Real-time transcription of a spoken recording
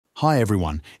Hi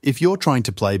everyone, if you're trying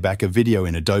to play back a video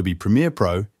in Adobe Premiere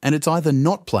Pro and it's either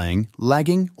not playing,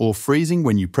 lagging or freezing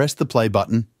when you press the play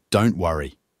button, don't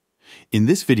worry. In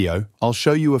this video, I'll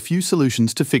show you a few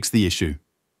solutions to fix the issue.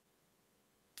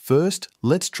 First,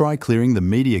 let's try clearing the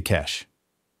media cache.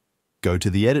 Go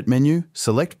to the Edit menu,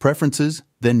 select Preferences,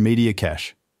 then Media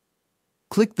Cache.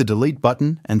 Click the Delete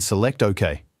button and select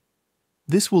OK.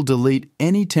 This will delete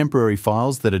any temporary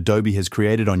files that Adobe has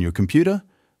created on your computer,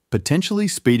 potentially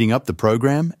speeding up the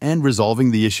program and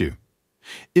resolving the issue.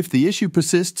 If the issue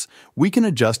persists, we can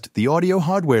adjust the audio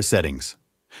hardware settings.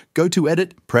 Go to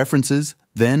Edit, Preferences,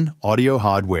 then Audio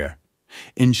Hardware.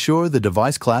 Ensure the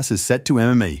device class is set to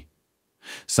MME.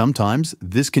 Sometimes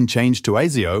this can change to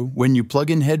ASIO when you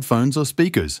plug in headphones or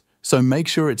speakers, so make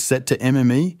sure it's set to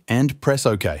MME and press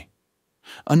OK.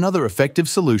 Another effective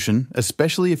solution,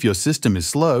 especially if your system is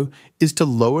slow, is to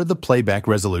lower the playback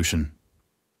resolution.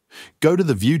 Go to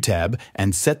the View tab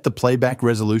and set the playback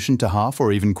resolution to half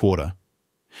or even quarter.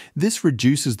 This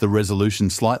reduces the resolution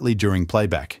slightly during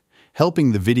playback,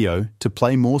 helping the video to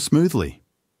play more smoothly.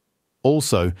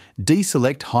 Also,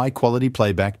 deselect high-quality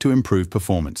playback to improve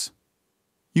performance.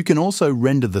 You can also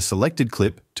render the selected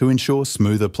clip to ensure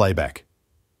smoother playback.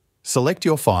 Select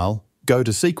your file, go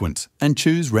to Sequence and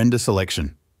choose Render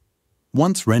Selection.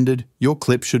 Once rendered, your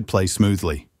clip should play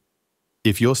smoothly.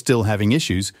 If you're still having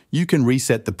issues, you can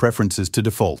reset the preferences to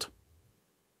default.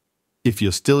 If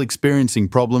you're still experiencing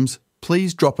problems,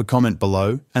 please drop a comment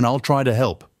below and I'll try to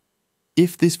help.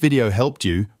 If this video helped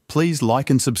you, please like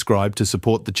and subscribe to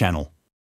support the channel.